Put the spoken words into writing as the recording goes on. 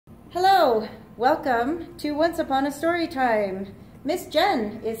Hello, welcome to Once Upon a Storytime. Miss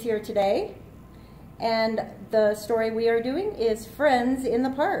Jen is here today, and the story we are doing is Friends in the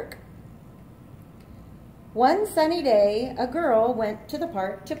Park. One sunny day, a girl went to the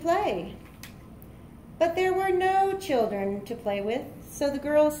park to play. But there were no children to play with, so the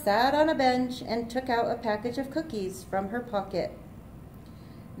girl sat on a bench and took out a package of cookies from her pocket.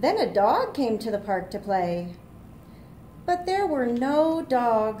 Then a dog came to the park to play. But there were no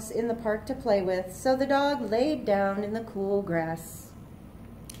dogs in the park to play with, so the dog laid down in the cool grass.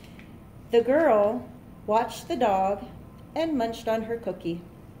 The girl watched the dog and munched on her cookie.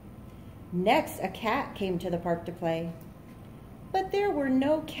 Next, a cat came to the park to play. But there were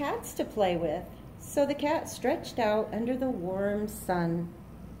no cats to play with, so the cat stretched out under the warm sun.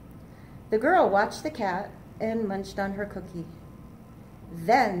 The girl watched the cat and munched on her cookie.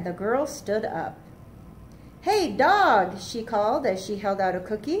 Then the girl stood up. "Hey, dog," she called as she held out a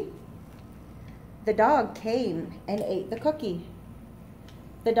cookie. The dog came and ate the cookie.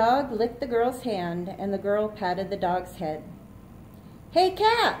 The dog licked the girl's hand, and the girl patted the dog's head. "Hey,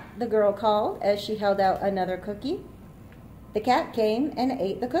 cat," the girl called as she held out another cookie. The cat came and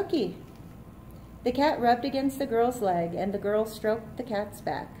ate the cookie. The cat rubbed against the girl's leg, and the girl stroked the cat's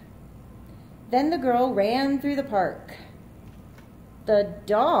back. Then the girl ran through the park. The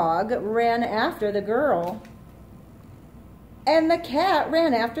dog ran after the girl, and the cat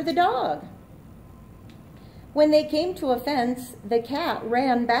ran after the dog. When they came to a fence, the cat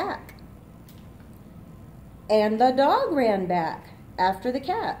ran back, and the dog ran back after the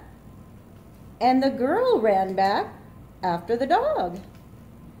cat, and the girl ran back after the dog.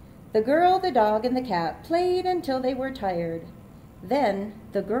 The girl, the dog, and the cat played until they were tired. Then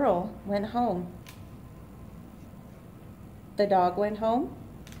the girl went home. The dog went home,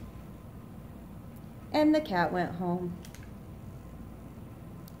 and the cat went home.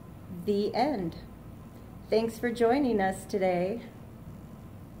 The end. Thanks for joining us today.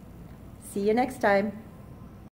 See you next time.